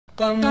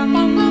Okay,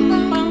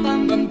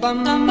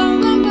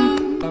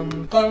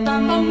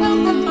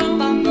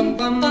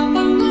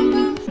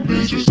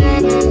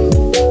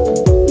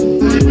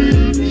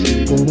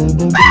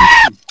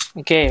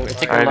 we're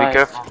taking a live. Be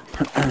careful.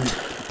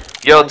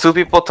 Yo, two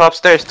people top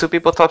stairs. Two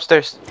people top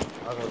stairs.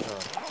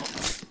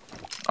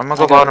 I'm gonna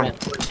go bottom.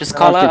 Just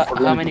call out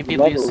how many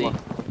people you see.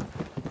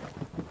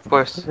 Of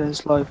course.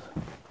 It's live.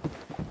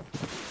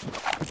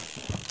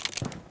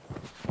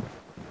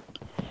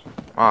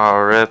 Oh,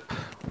 rip.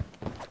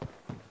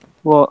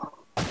 What?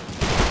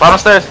 Bottom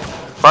stairs.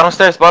 Bottom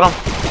stairs. Bottom.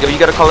 Yo, you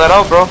gotta call that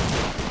out, bro.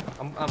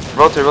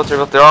 Rotate, rotate,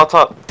 rotate. They're all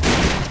top.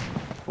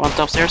 One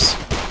top stairs.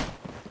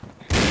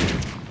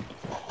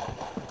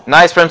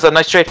 Nice, Primza.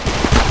 Nice trade.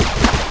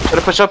 Try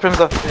to push up,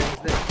 Primza.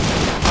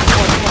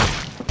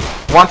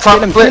 One top.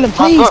 Kill him,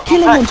 please.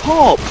 Kill him on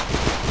top.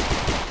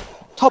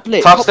 Top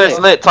lit. Top stairs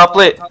lit. Top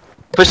lit.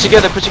 Push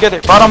together. Push together.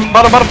 Bottom.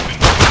 Bottom. Bottom.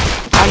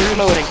 I'm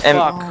reloading. And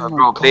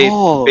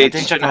bro, they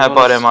shouldn't have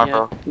bought MR,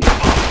 bro.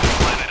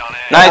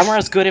 Nice. MR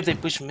is good if they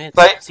push mid.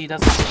 Like, see,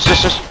 that's the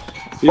shush.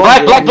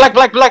 Black. He's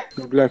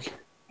black.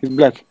 He's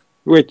black.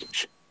 Wait.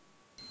 Shh.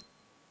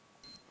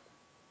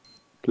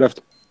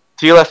 Left.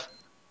 To your left.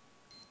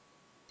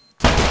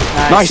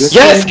 Nice.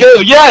 Yes,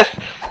 go. Yes.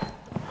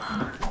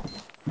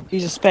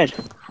 He's a sped.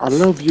 I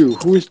love you.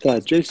 Who is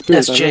that? J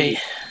Spirit. That's Jay.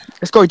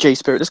 Let's go, J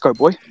Spirit. Let's go,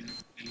 boy.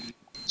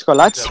 Let's go,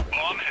 lads.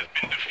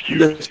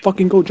 Let's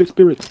fucking go, J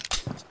Spirit.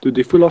 Dude,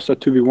 if we lost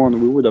at 2v1,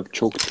 we would have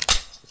choked.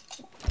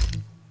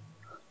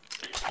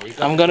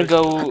 I'm gonna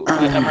go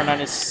with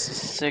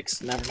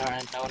MR96. Never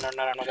mind. No, I'm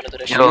not gonna do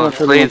that shit. Yo,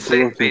 play it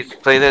safe.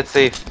 Play that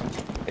safe.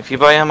 If you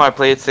buy MR,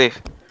 play it safe.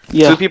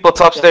 Yeah. Two people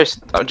top stairs.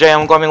 Jay,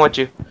 I'm going with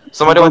you.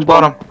 Somebody went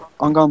bottom.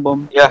 I'm going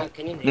bomb. Yeah.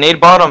 Nade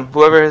bottom.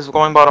 Whoever is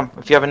going bottom.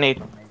 If you have a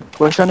nade.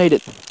 Where should I need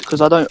it?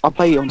 Because I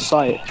play on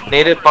site.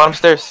 Nade it, bottom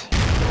stairs.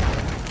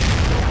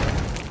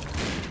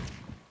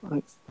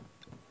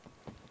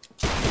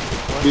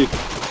 B.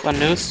 One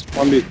news.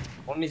 One B.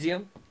 One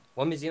museum.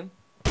 One museum.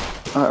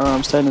 Alright,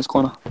 I'm staying in this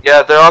corner.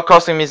 Yeah, they're all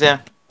crossing museum.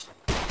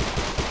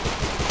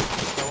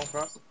 Someone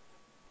cross.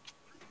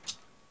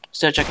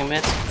 Still checking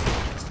mids.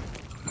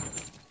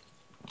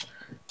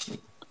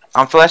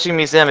 I'm flashing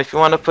museum. If you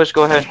want to push,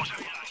 go ahead.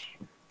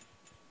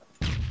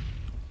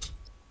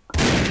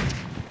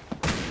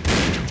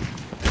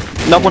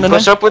 Not one in there?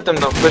 Push up with them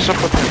though. Push up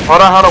with them.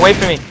 Hold on. Wait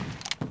for me.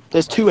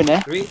 There's two in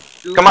there. Three,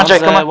 two, Come on, Jay.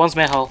 Come on. One's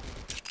mid hole.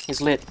 He's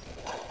lit.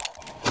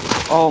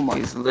 Oh my.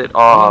 He's lit.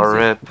 Oh,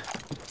 rip.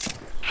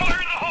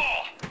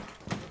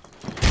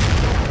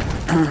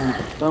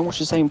 Don't watch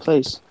the same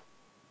place.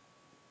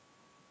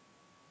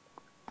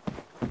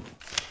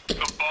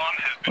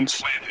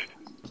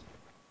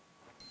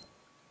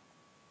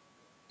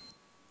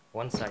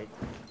 one side.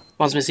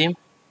 One's museum.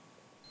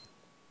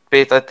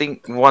 Faith, I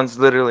think one's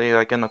literally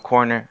like in the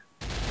corner.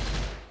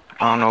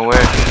 I don't know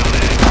where.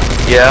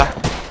 Yeah.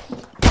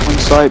 On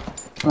site.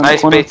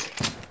 Nice, Faith.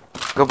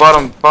 Go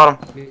bottom.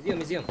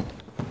 Museum.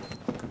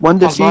 One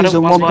defuse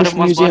and one push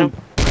museum.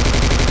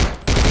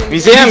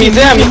 Museum.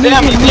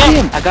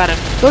 I got him.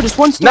 No, just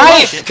one still.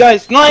 Nice,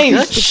 guys. Nice.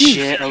 Good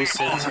shit,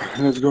 Osen.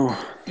 Let's go.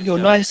 You're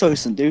nice,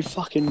 Osen, dude.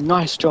 Fucking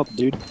nice job,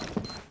 dude.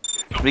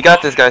 We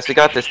got this, guys. We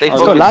got this. Stay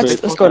Let's go, focused.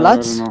 lads. Let's go,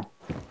 lads.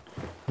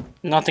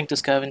 Nothing to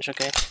scavenge,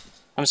 okay.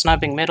 I'm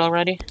sniping mid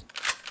already.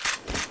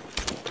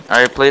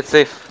 Alright, play it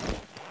safe.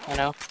 I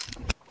know.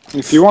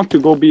 If you want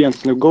to go B and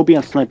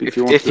snipe if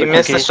you want. If you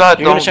miss the shot,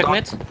 You're gonna don't. check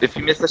mid? If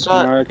you miss the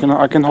shot, No, I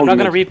can hold. I'm not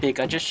mid. gonna repick.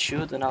 I just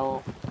shoot and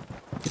I'll.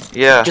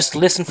 Yeah. Just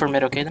listen for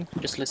mid, okay? Then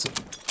just listen.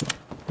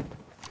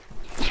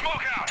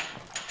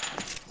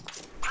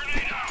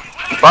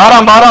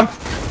 Bottom.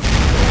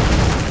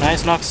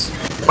 Nice knocks.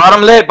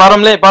 Bottom lit.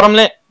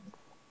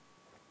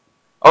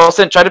 Oh,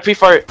 Sin, try to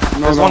pre-fire it.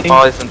 There's one.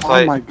 Oh, it's in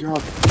sight. Oh my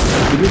god.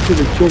 You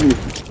literally killed me.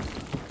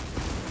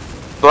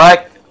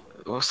 Black.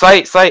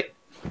 Sight.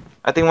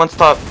 I think one's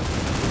top.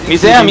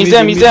 Museum.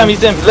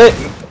 Lit.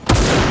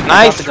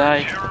 Nice.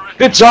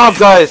 Good job,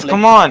 guys.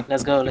 Come on.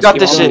 Let's go. You got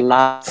this shit.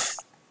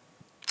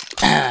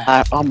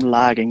 I'm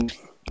lagging.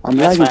 I'm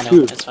lagging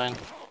too. It's fine.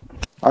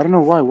 I don't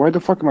know why. Why the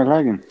fuck am I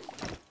lagging?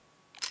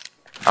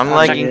 I'm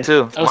lagging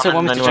too. Oh, so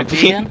want me to check B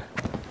again?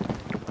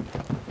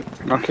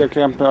 Okay, I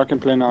can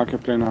play now.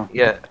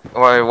 Yeah.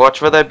 Alright, watch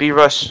for that B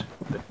rush.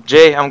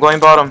 Jay, I'm going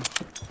bottom.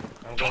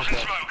 I'm going to.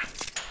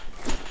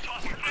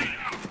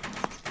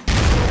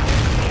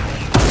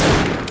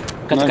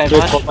 Got the guy Jay,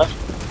 flash. call back.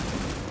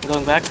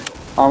 Going back.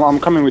 I'm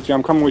coming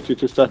with you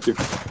to start you.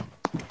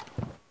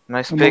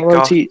 Nice I'm pick.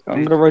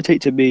 gonna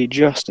rotate to B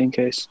just in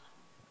case.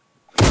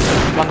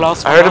 One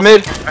lost. I heard a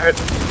mid.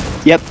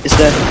 Yep, it's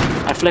there.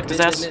 I flicked his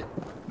ass.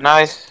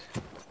 Nice.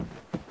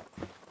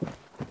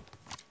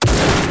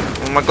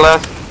 Oh my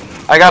glass.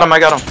 I got him.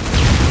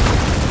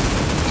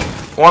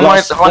 One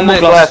more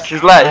glass.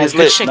 He's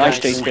lit. Shit, Nice,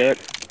 guys. J-Spirit.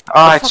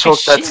 Oh, I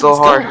choked that so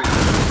hard.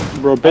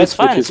 Bro, It's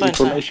fine, basically it's his fine,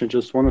 information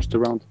just won us the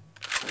round.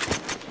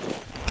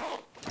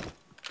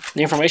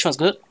 The information was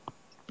good?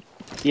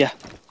 Yeah.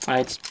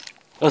 Alright.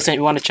 Listen,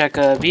 you want to check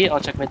B? I'll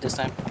check mid this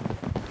time.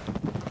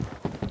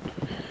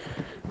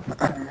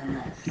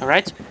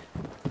 Alright?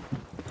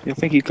 You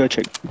think you could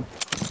check?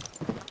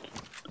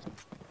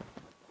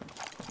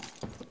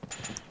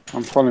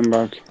 I'm falling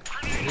back.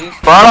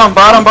 Bottom,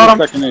 bottom, bottom.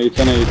 Second A, it's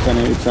an A, it's an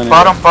A, it's an A.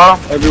 Bottom,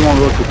 bottom. Everyone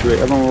rotate to A,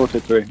 everyone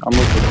rotate to A. I'm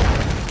rotating.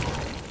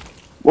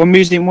 One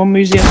museum, one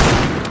museum.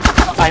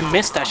 I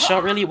missed that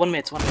shot, really? 1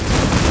 minute, 1 minute.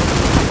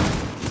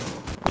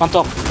 On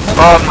top.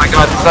 Oh my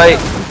god, sight.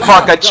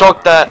 Fuck, I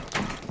choked that.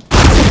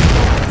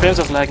 Frames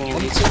was lagging in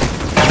these.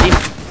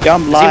 Yeah,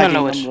 I'm lagging,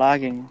 lowish. I'm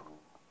lagging.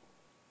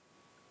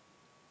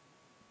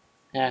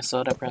 Yeah, I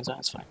saw that frames,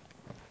 that's fine.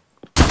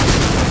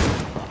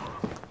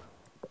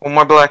 One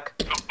more black.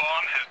 The bomb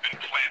has been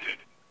planted.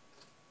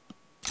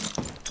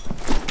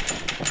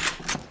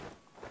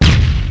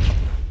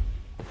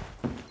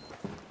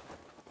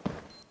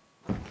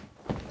 I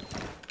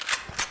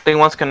think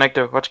one's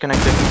connector. Watch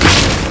connector.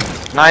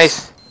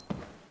 Nice.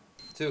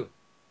 2.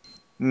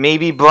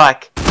 Maybe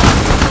black.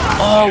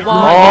 Oh,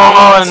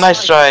 wow! Oh,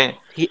 nice try.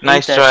 He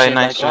Nice ate that try, shit,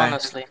 nice like, try.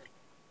 honestly.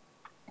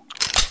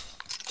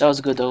 That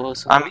was good though,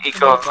 also. I'm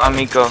eco. I'm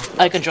eco.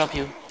 I can drop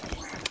you.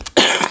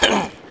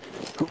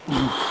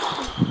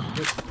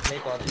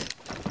 Snake bottom.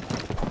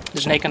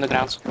 There's Snake on the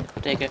ground.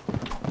 Take it.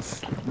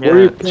 Where are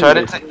Yeah. you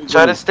playing?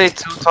 Try to stay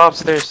two top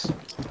stairs.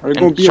 Are you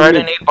going And B try or to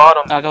mid? nade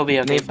bottom. I'll go B,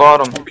 okay. Nade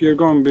bottom. Okay, you're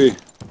going B.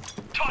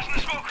 Tossing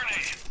the smoke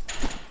grenade.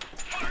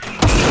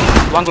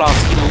 One glass,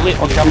 he lit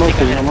me. Okay, I'm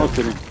rotating, I'm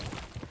rotating.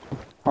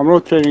 I'm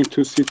rotating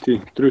to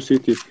CT, through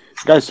CT.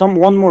 Guys,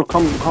 one more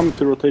come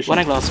to rotation. One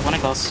in glass, one in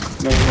glass.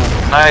 Never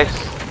mind. Nice.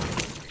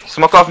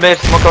 Smoke off mid.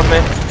 Smoke off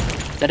mid.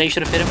 That A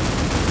should have hit him.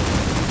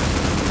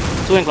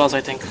 2 in glass,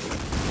 I think.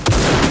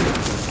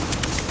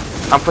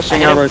 I'm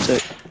pushing I Yeah, up.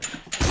 rotate.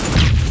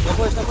 No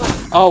push, no push.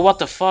 Oh, what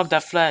the fuck,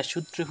 that flash.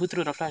 Who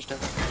threw the flash there?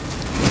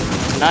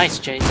 Nice,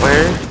 Jay.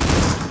 Where?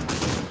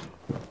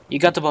 You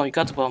got the bomb, you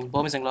got the bomb.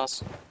 Bomb is in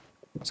glass.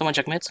 Someone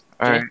check mid.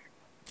 Alright.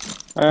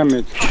 I am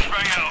mid.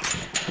 Bang out.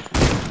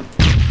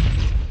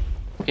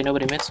 Okay,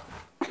 nobody mid.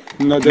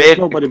 Mid. No, there's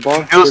nobody bar.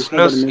 Noose. There's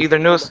nobody Noose. mid. Either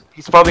noose.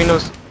 He's probably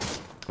noose.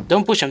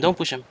 Don't push him, don't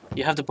push him.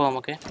 You have the bomb,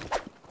 okay?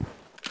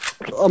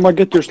 I'm gonna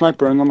get your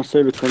sniper and I'm gonna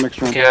save it for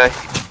next round. Okay. Yeah.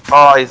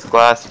 Oh, he's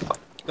glass.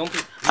 Don't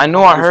push. I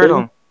know I heard save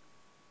him.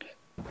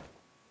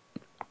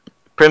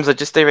 Primza,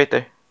 just stay right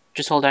there.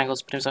 Just hold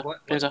angles, Primza.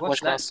 What- Primza, what's watch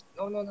that? glass.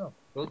 No, no, no.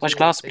 Go Watch to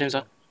glass, station.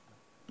 Primza.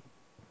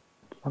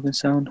 Fucking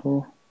sound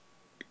hole.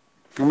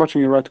 I'm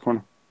watching your right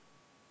corner.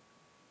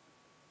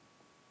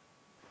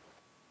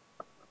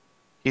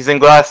 He's in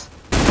glass.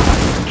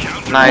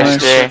 Nice,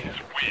 Nice. Jay.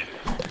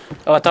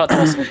 Oh, I thought that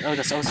was. Oh,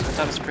 that's also. I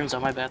thought it was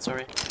Primza. My bad.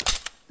 Sorry.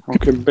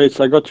 Okay, Bates,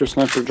 I got your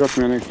sniper. Drop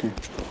me an AK.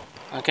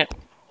 Okay.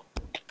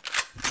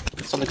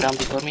 It's on the ground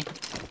before me.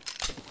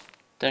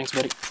 Thanks,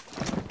 buddy.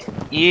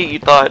 You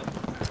thought.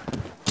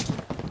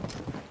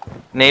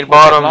 Nade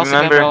bottom, Glass again,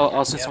 remember? bro.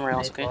 I'll sit Yeah, somewhere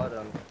else. nade Okay.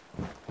 bottom.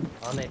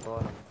 On nade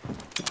bottom.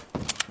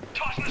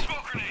 Tossing the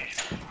smoke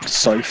grenade.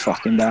 So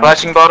fucking down.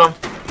 Flashing bottom.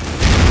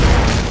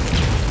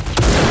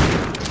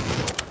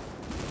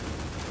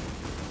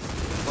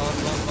 Bomb.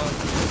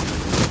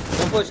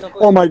 Don't push, don't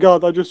push. Oh my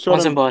god, I just shot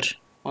One's in him. bar.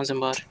 One's in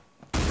bar.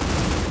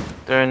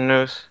 They're in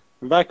noose.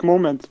 Back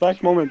moment,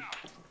 back moment.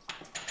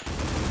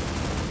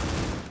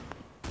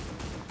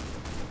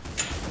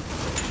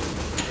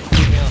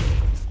 Keep me up.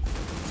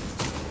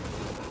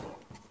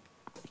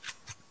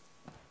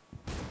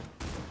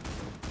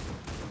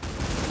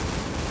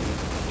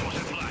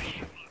 Tossing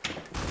flash.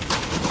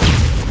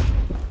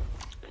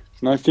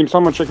 Nice team,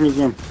 someone check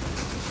museum.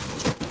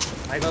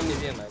 I got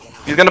museum,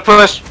 He's gonna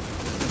push.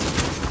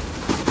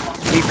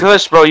 He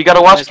pushed, bro. You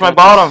gotta watch Nice, my nice.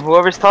 bottom.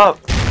 Whoever's top.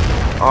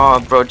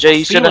 Oh, bro. Jay,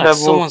 you Feel shouldn't like have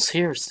moved. someone's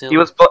here still. He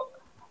was.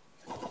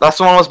 Last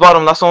one was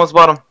bottom. Last one was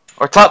bottom.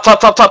 Or top.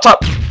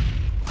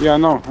 Yeah, I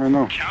know.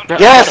 Bro, Yes, I thought I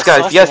guys.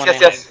 saw Yes, someone yes,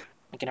 in yes. there.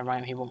 Okay, never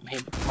mind. He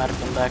might have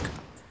come back.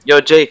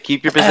 Yo, Jay,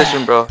 keep your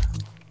position, bro.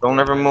 Don't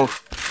ever move.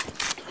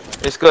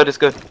 It's good. It's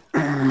good.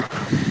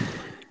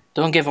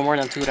 Don't give him more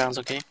than 2 rounds,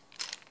 okay?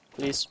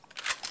 Please.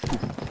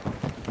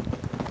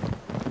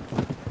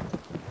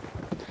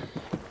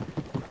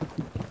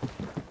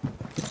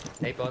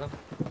 Nade bottom.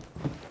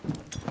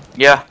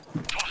 Yeah.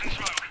 Tossing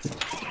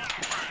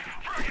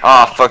smoke.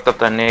 Ah, fucked up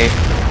that nade.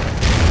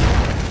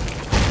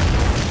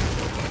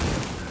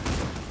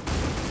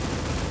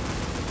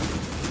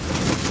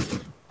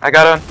 I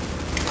got him.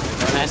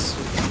 Nice.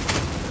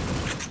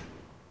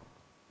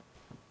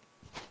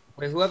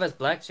 Wait, whoever has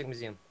black, check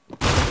museum.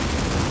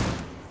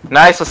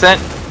 Nice,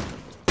 Ascent.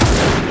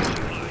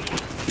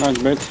 Nice,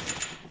 Bates.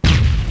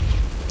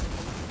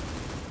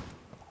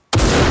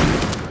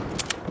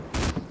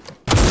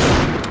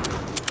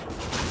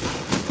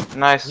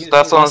 Nice.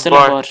 That's on his Still in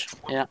bar. bar.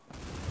 Yeah.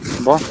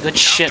 Bar, Good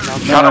shit,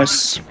 man.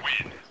 Nice.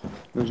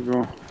 let's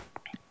go.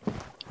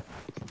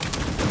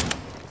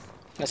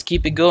 Let's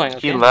keep it going,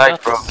 okay? He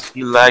lagged, bro.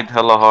 He lagged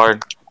hella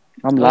hard.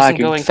 I'm Wilson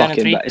lagging going 10 and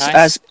fucking 3, bad. It's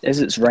nice. as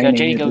it's Got raining.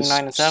 Jay it going is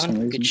 9 and for some 7.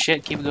 reason. Good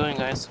shit. Keep going,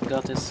 guys. We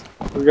got this.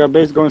 We got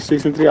Bates going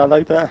 6 and 3. I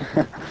like that.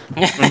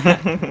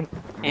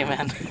 Hey,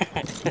 man.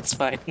 It's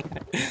fine.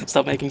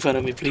 Stop making fun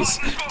of me, please.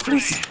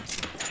 Please.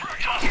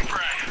 Tossing frag.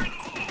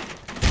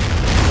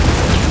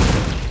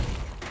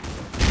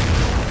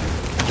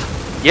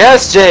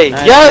 Yes, Jay.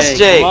 Nice, Yes,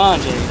 Jay. Come on,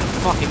 Jay. I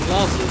fucking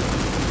love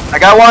you. I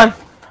got one.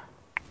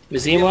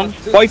 Museum one?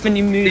 Both in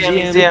the museum.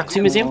 museum.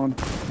 Two museum? Come on.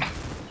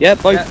 Yeah,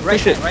 both. Yeah, right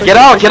Push it. side, right push Get it,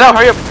 out. push Get it. out.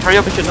 Hurry up. Hurry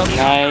up. Push it, Nani.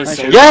 Nice.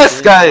 Nice.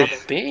 Yes, guys.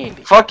 Oh, baby.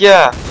 Fuck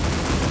yeah.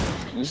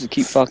 Just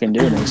keep fucking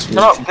doing this. Get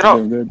up, get up.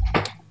 Doing good.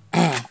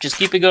 Just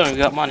keep it going. We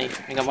got money.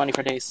 We got money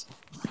for days.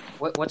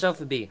 Watch out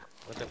for B.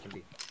 Watch out for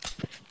B.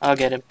 I'll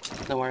get him.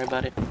 Don't worry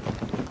about it.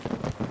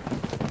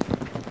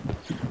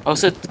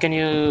 Also, can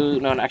you...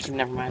 No, actually,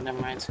 never mind. Never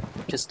mind.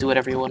 Just do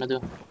whatever you want to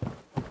do.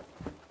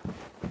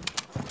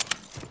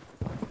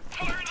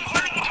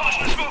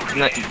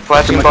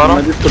 Flashing My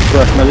bottom. discord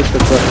crash, my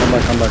discord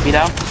crash. Come back. Be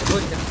down?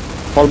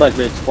 Fall back,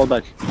 wait, fall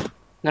back.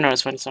 No,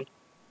 it's fine. It's fine.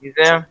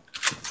 Museum.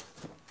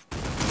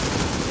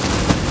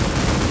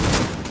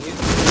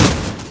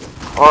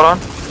 Hold on.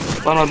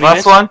 One more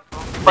Last minute.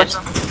 one.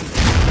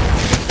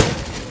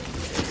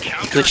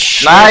 Good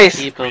shit, Nice.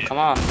 people. Come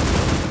on.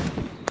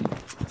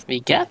 We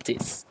got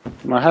this.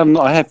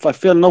 I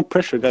feel no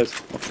pressure, guys,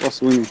 of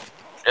us winning.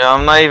 Yeah,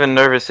 I'm not even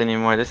nervous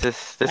anymore. This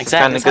is kind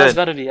Exactly. of That's how it's good.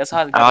 gotta be. That's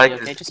how it's I gotta like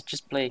be. Okay, this.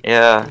 just play.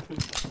 Yeah.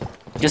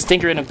 Just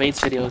think you're in a Bates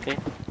video. Okay.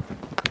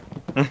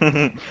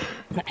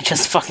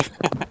 Just fucking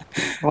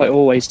I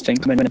always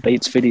think I'm in a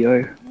Bates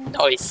video.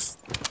 nice.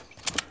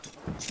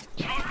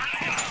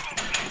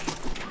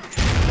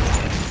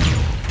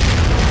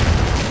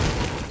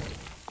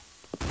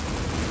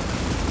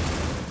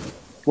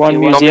 One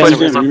Okay, don't museum, push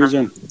museum, me.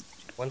 museum.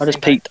 One I just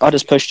stay back. peeked. I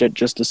just pushed it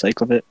just the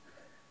sake of it.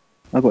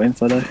 I got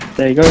info though.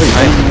 There you go.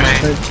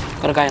 Nice.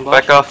 Got a guy in block.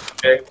 Back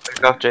off, Jay.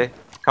 Back off, Jay.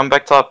 Come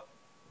back top.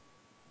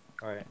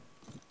 Alright.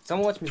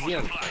 Someone watch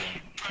museum.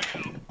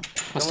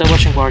 I'm still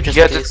watching bar. Just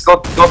Yeah, in case. just go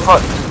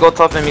top. Just go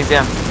top in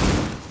museum.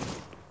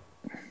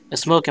 A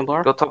smoke in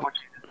bar. Go top.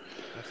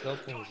 I'm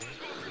smoking museum.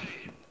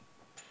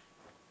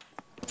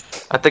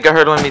 I think I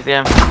heard one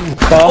museum.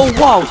 Oh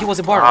wow, he was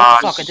in bar. Ah,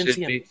 What the fuck? I didn't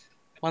see him. shit.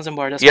 One's in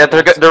bar. That's Yeah,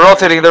 fine. they're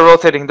rotating. They're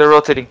rotating. They're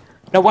rotating.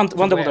 No, one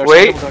double doors.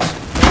 Wait. One double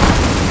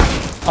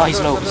doors. Oh, he's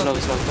low. He's low.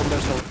 He's low. Double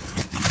doors low.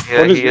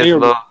 Yeah, What is he is near?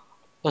 low.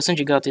 Oh, since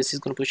you got this, he's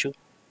gonna push you.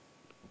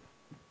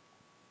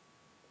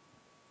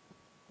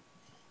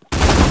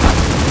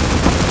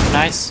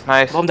 Nice.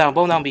 Nice. Bomb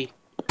down B.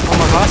 One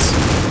more glass.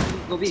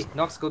 Go B.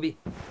 Nox, go B.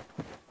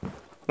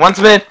 One's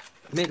mid.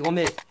 Mid, one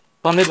mid.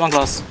 One mid, one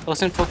glass.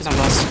 Listen, focus on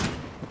glass.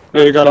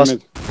 Yeah, you got Glass.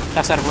 him.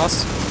 Left side of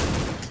glass.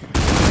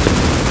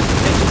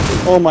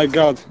 Oh my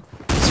god.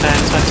 It's fine,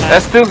 it's fine, it's fine.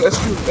 That's two. That's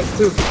two. That's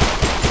two.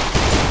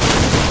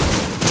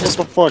 Just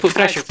What the fuck? put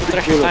pressure,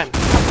 time.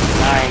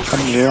 Nice.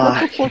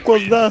 What the fuck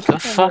was that?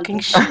 Good fucking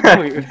shit.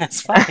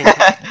 That's fine. We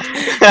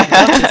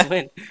got this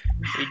win.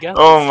 We got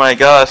Oh my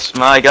gosh,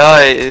 my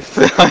guys.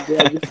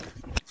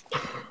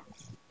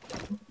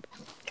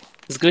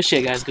 It's good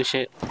shit, guys. Good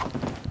shit.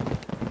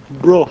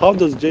 Bro, how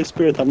does J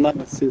Spirit have 9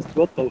 assists?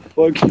 What the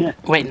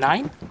fuck? Wait,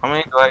 9? How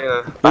many do I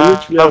have? He I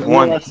literally have has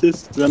more one.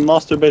 assists than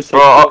Master Base.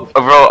 Bro,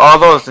 all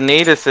those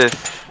need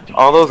assists.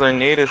 All those are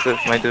need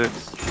assists, my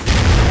dudes.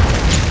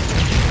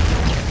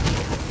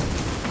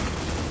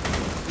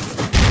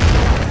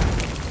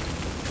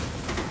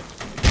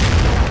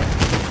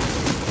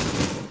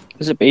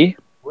 Is it B?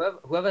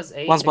 Whoever's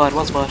A. One spot,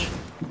 one spot.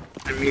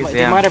 The They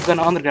museum. might have gone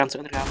underground to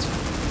underground.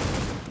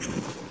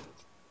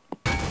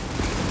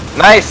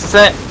 Nice,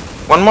 Sent.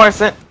 One more,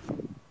 Sent.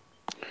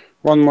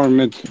 One more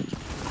mid.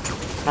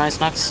 Nice,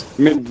 Nox.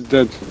 Mid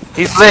dead.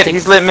 He's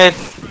lit mid.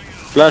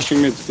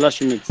 Flashing mid,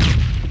 flashing mid.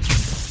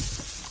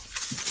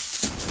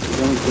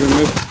 Going through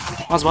mid.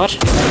 One spot.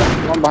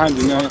 One behind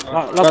you. No,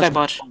 Last guy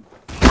bot.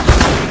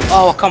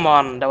 Oh, come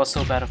on. That was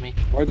so bad of me.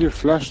 Why do you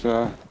flash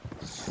that?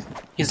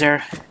 He's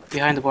there.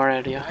 Behind the bar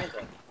area.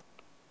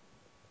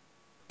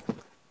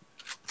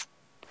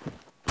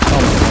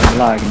 I'm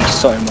lagging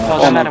so much. Oh,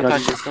 Oh don't my let him God.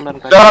 catch this. Don't let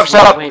him catch Shut up, this.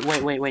 shut up.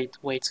 Wait.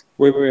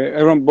 Wait.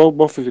 Everyone,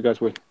 both of you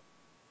guys, wait.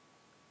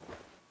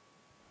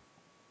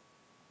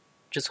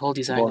 Just hold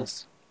these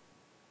angles.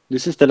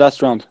 This is the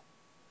last round.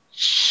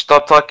 Shh,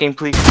 stop talking,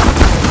 please.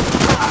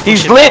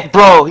 He's Shit. lit,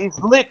 bro. He's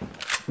lit.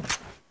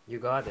 You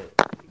got it.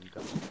 You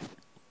got it.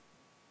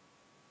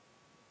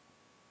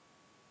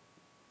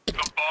 The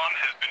bomb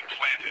has been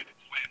planted.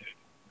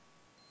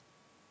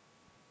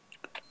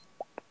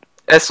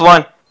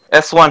 S1.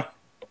 S1.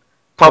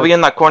 Probably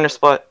in that corner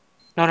spot.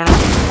 No.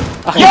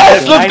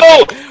 Yes, let's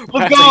go.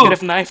 Let's Could go.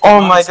 have knifed Oh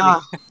him, my honestly.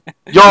 god.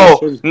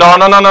 Yo. No.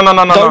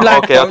 Don't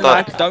lag, Okay,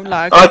 don't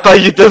lag. I thought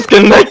you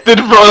disconnected,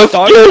 bro. That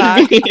Don't scared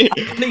lag. me.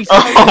 Please.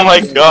 Oh my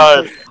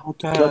god.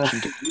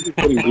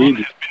 Getting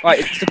greedy. Right,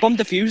 is the bomb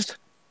defused?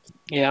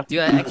 Yeah. Do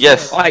you have extra?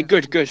 Yes. Alright,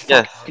 good.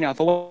 Yes. You know,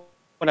 if I want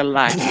to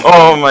lag.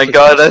 Oh my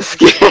god, that's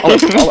scary.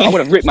 I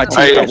would have ripped my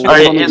teeth out.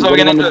 Alright, here's what we're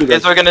gonna do.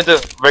 Here's what we're gonna do.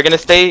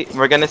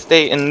 We're gonna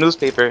stay in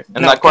newspaper.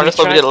 And that corner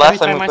spot we did last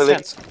time we played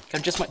it. Can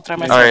I just try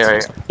my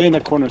Alright. Stay in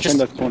that corner, stay in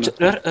Just, that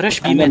corner. rush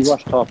B And then mid.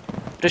 rush top.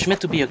 Rush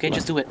mid to B, okay?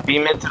 Just do it. Be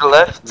mid to the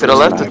left or to the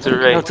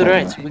right? No, to the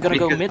right. We gotta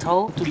go Because mid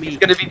hole to It's B.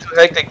 gonna be too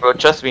hectic, bro.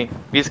 Trust me.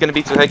 B's gonna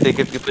be too hectic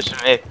if you push him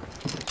A.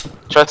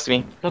 Trust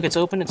me. Look, it's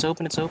open.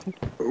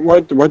 Why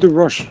do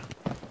rush?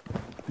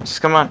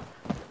 Just come on.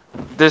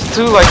 There's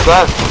two like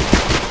glass.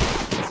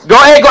 Go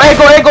A, go A,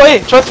 go A, go A.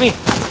 Trust me.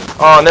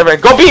 Oh, never.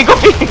 Go B, go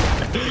B.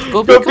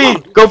 Go B, Go come B,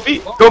 on. go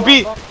B, go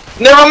B.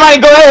 Never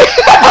mind, go A.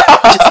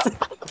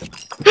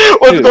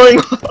 What's Dude. going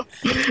on?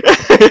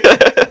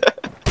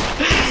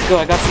 Go,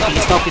 I got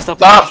CT. Stop.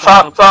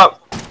 Stop.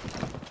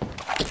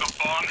 The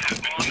bomb has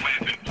been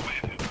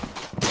planted.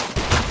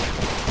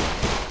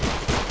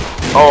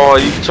 Oh,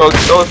 you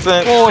choked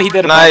Dawson. Oh, he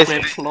did a Nice.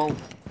 backflip. Flow.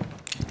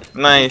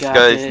 Nice, Got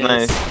guys, this.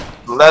 nice.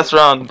 Last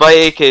round, buy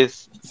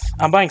AKs.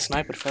 I'm buying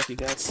sniper. Fuck you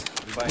guys.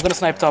 I'm gonna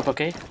snipe top,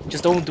 okay?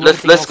 Just don't do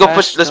Let's anything. go no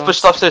push. flash, Let's push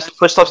top stairs.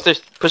 Push top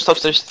stairs. Push top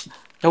stairs.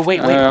 No, wait.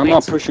 I'm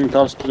not pushing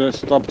top stairs,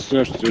 dude.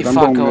 Okay, I'm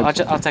fuck, going go.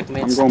 mid. I'll take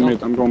mid. I'm going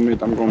mid. I'm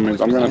gonna Okay.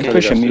 tell you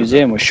Pushing guys,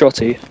 museum with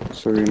shotty.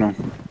 so you know.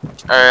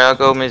 Alright, I'll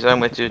go mid. I'm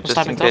with you, I'm just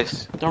sniping in top.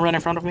 case. Don't run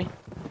in front of me.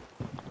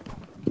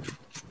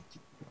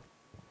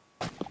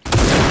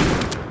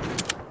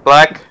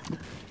 Black.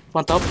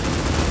 One top.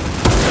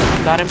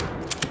 Got him.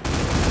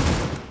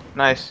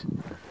 Nice.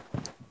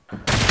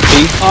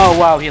 Oh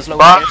wow, he has lower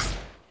Fuck. stairs.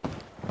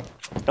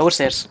 Lower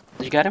stairs.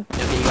 Did you get him?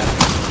 Okay, you got him.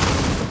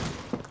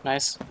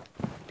 Nice.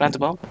 Plant the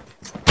bomb.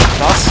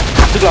 Glass.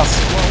 Two glass.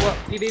 Whoa,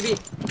 B. Throwing a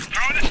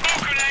smoke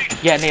grenade.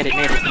 Yeah, near it. In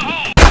the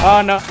hole.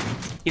 Oh no.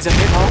 He's in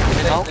mid hole.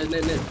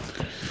 Mid.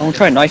 I'm gonna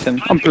try and knife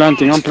him. I'm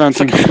planting. No! The bomb has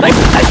been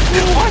planted.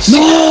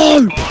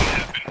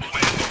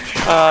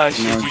 Oh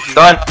shit.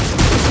 Done.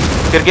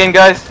 Good game,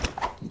 guys.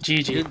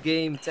 GG. Good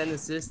game, 10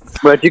 assists.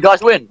 Where did you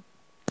guys win?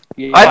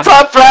 I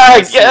top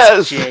frag.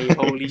 Yes.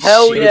 Holy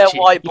Hell shit. yeah,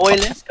 white boy,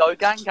 let's go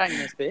gang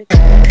this bitch.